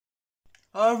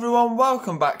Hello everyone,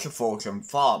 welcome back to Fulton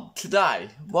Farm. Today,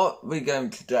 what we're going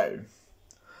to do,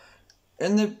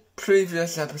 in the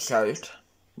previous episode,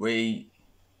 we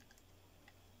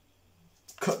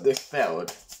cut this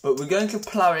field, but we're going to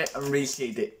plough it and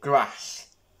reseed it grass.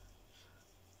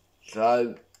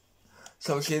 So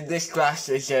obviously this grass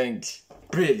isn't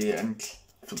brilliant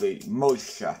for the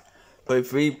moisture, but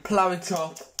if we plough it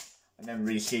up and then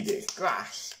reseed it as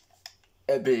grass,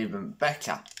 it'll be even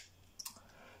better.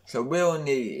 So we'll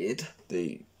need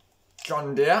the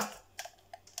John Deere,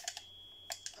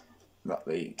 not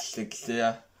the 60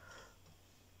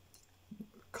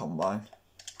 combine,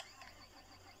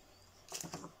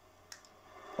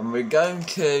 and we're going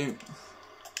to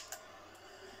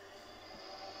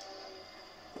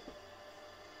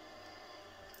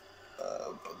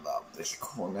put that up this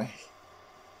corner.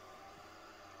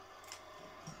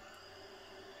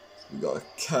 So we've got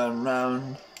to turn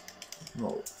round.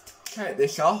 We'll take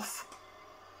this off.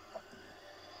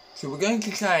 So we're going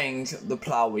to change the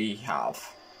plough we have.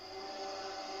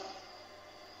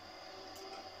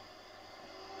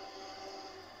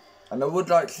 And I would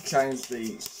like to change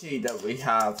the seed that we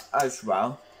have as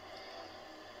well.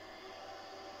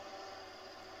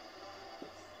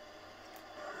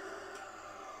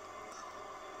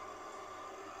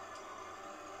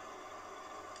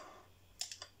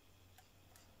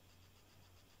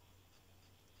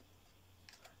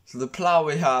 So the plough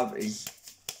we have is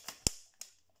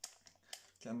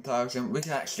 10,000. We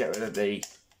can actually get rid of the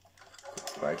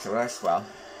cultivator as well.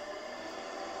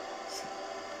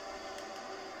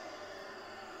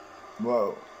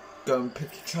 We'll go and pick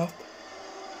it up.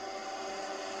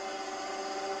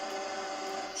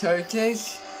 So it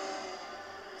is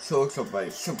sort of a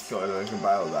subsoil. There's a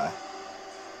bale there.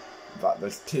 In fact,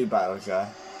 there's two bales there,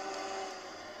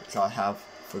 which I have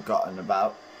forgotten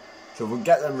about. So we'll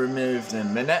get them removed in a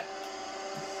minute.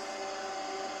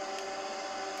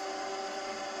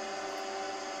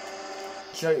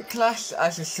 So it classed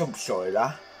as a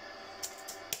subsoiler,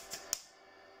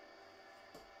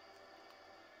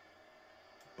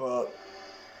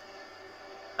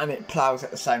 and it ploughs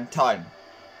at the same time.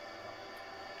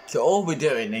 So all we're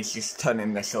doing is just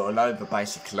turning the soil over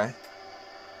basically.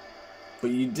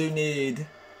 But you do need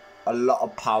a lot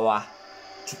of power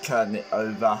to turn it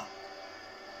over,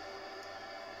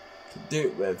 to do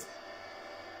it with.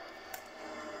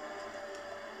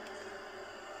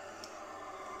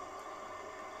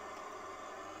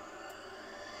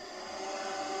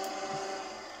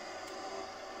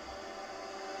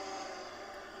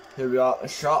 Here we are at the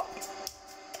shop.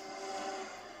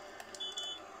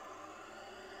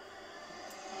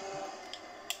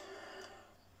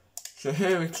 So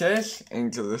here it is,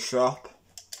 into the shop.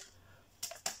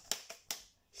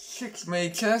 6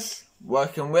 meters,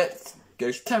 working width,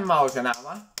 goes 10 miles an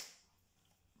hour.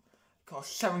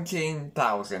 Costs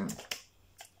 17,000.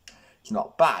 It's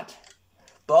not bad.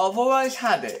 But I've always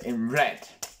had it in red.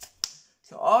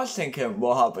 So I was thinking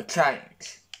we'll have a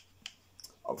change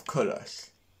of colours.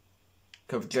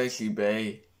 Could be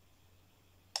JCB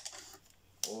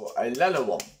or a yellow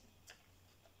one.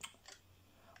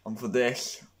 And for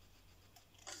this,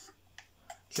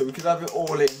 so we could have it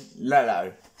all in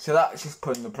yellow. So that's just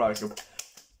putting the price up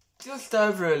just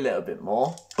over a little bit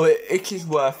more, but it is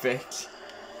worth it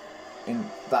in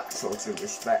that sort of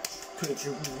respect because it's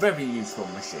a very useful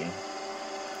machine.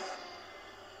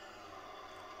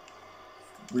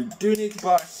 We do need to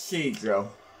buy a seed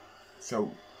drill,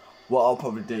 so what I'll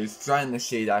probably do is drain the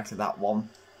seed out of that one.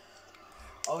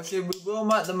 Obviously we will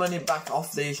make the money back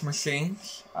off these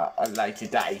machines at a later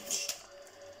date.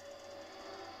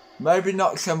 Maybe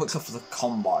not so much off of the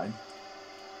combine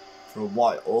for a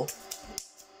while.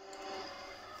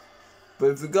 But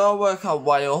if we gotta work our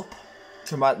way up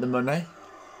to make the money,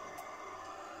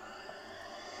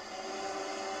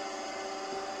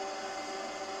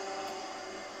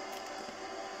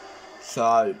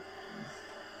 so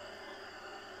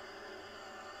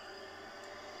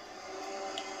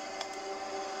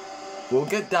we'll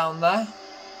get down there.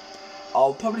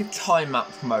 I'll probably time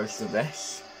lapse most of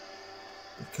this,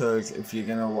 because if you're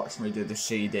gonna watch me do the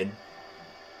seeding,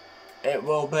 it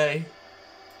will be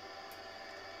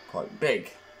quite big.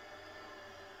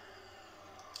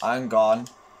 Hang on,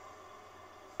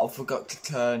 I forgot to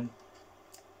turn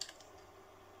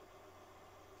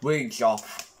weeds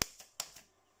off.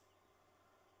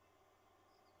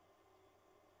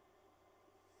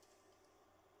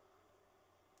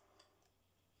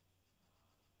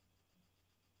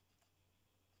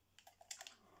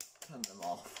 Turn them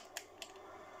off.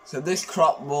 So this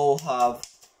crop will have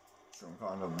some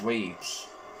kind of weeds.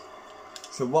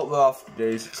 So what we'll have to do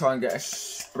is try and get a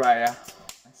sprayer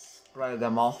and spray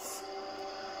them off.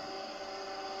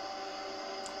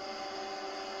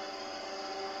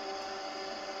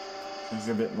 There's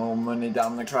a bit more money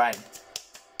down the drain.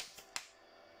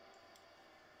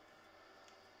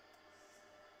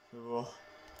 So we'll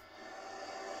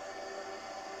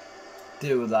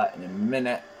deal with that in a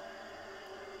minute.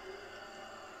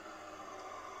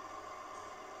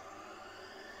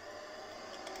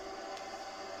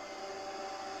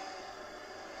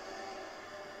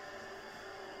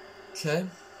 Okay.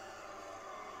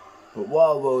 But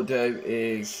what I will do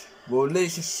is we'll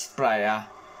leave the sprayer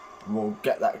and we'll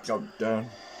get that job done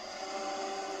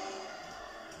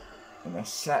in a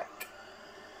sec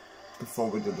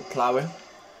before we do the ploughing.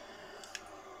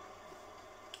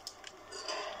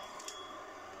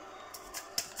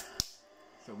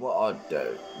 So what I'll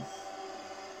do,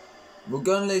 we're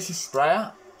going to leave the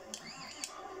sprayer.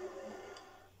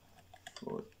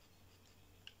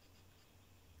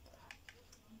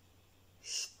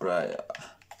 Sprayer.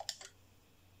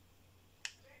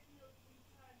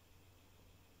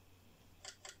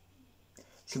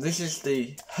 So this is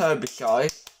the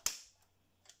herbicide.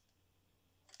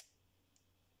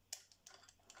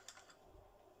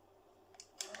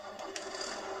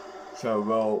 So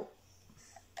we'll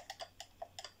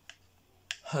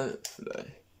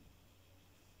hopefully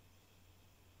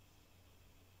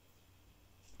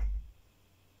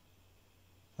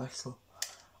that's all.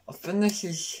 I think this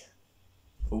is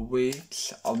for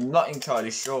weeds. I'm not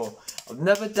entirely sure. I've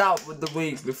never dealt with the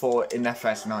weeds before in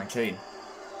FS19.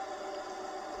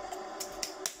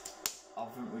 I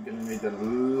think we're going to need a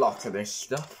lot of this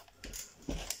stuff.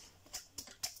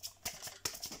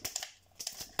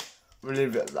 We'll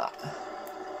leave it at that.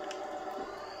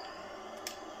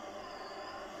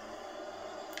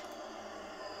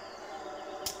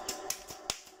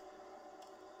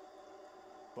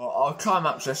 Well, I'll time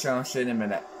up this and I'll see you in a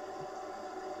minute.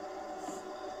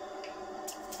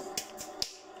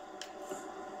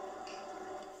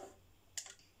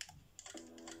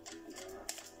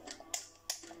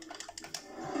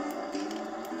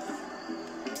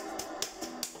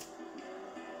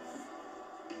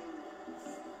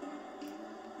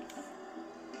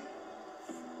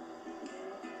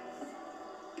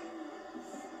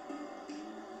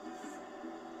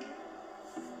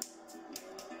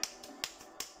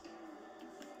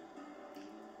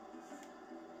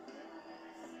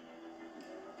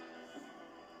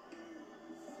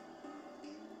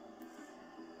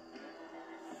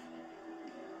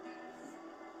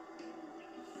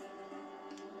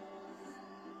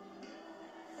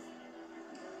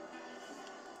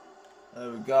 There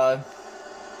we go.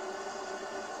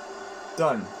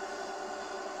 Done.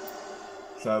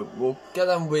 So we'll get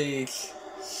them weeds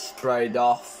sprayed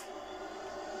off.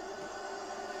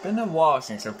 Been a while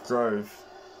since I've drove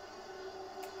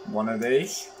one of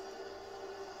these.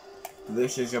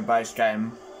 This is your base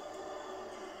game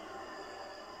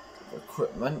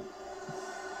equipment.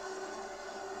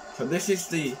 So this is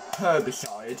the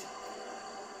herbicide.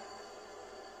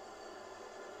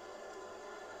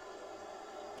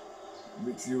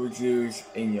 Which you would use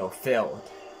in your field.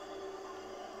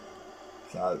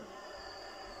 So,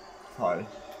 if I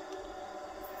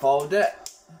fold it,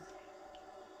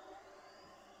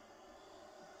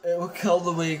 it will kill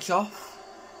the weeds off.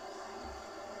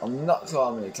 I'm not sure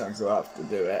how many times we'll have to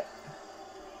do it,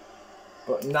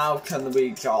 but now turn the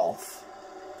weeds off.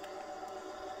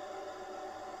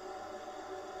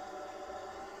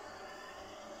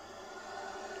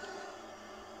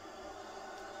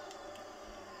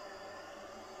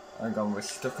 Hang on, we're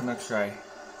stuck in a tray.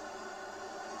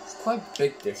 It's quite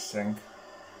big, this thing.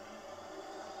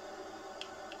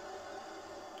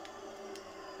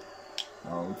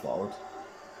 Oh, unfold.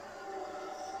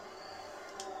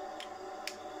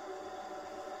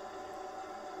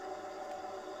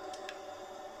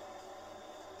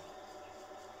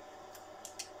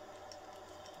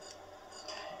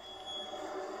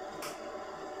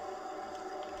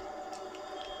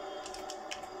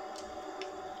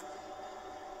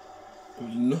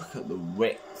 Look at the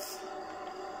width.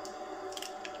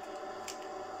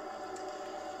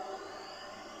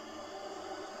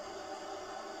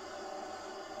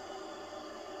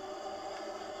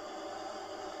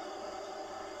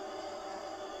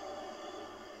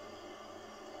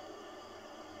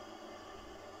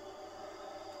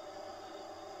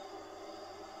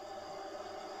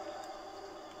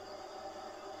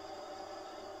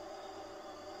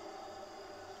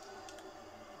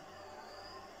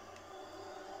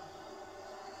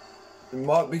 It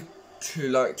might be too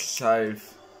late to save.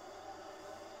 Is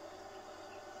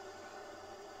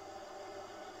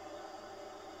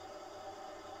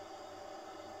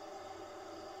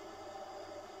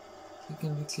it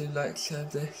going to be too late to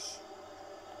save this?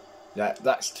 Yeah,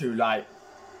 that's too late.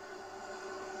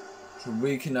 So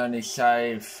we can only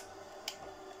save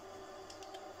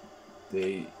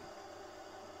the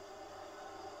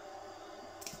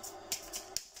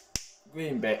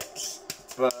green bits,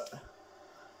 but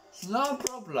it's not a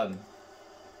problem.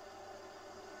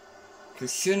 Because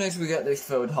as soon as we get this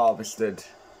field harvested,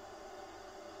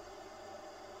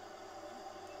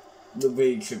 the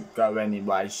weeds should go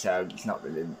anyway, so it's not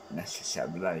really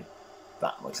necessarily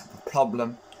that much of a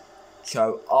problem.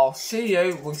 So I'll see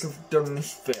you once I've done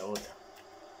this field.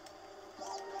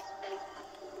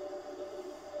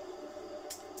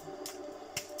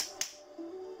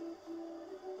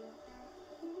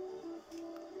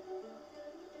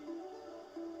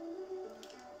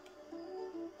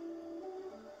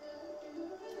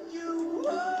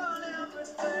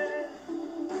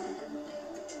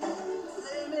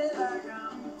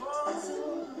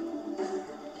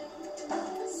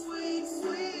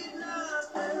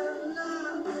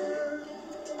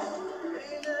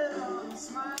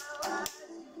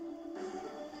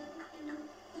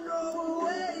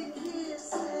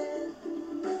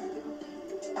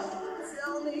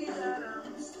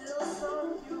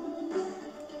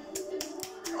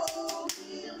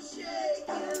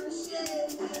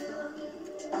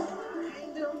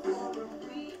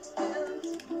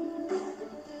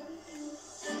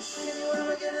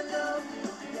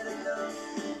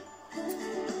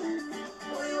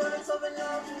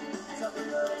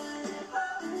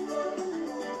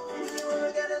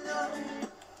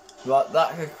 Right,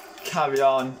 that could carry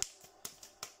on.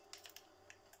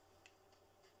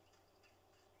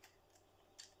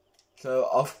 So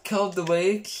I've killed the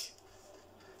weeds.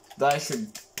 They should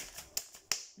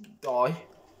die.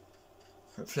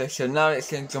 Hopefully. So now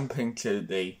it's going to jump into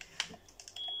the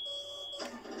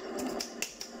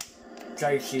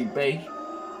JCB.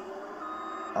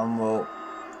 And we'll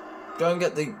go and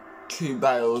get the 2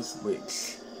 bales,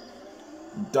 which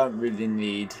we don't really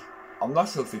need. I'm not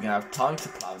sure if we're going to have time to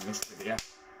plan this video.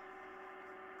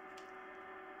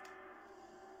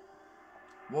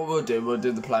 What we'll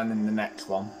do the plan in the next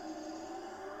one.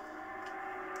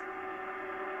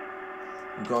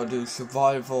 We've got to do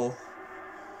survival,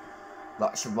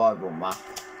 that survival map.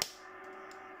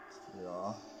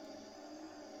 Yeah.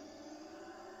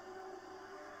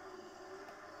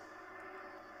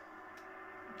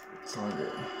 Try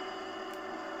it.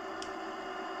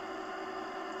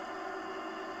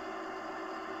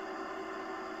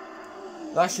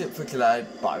 That's it for today.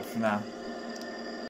 Bye for now.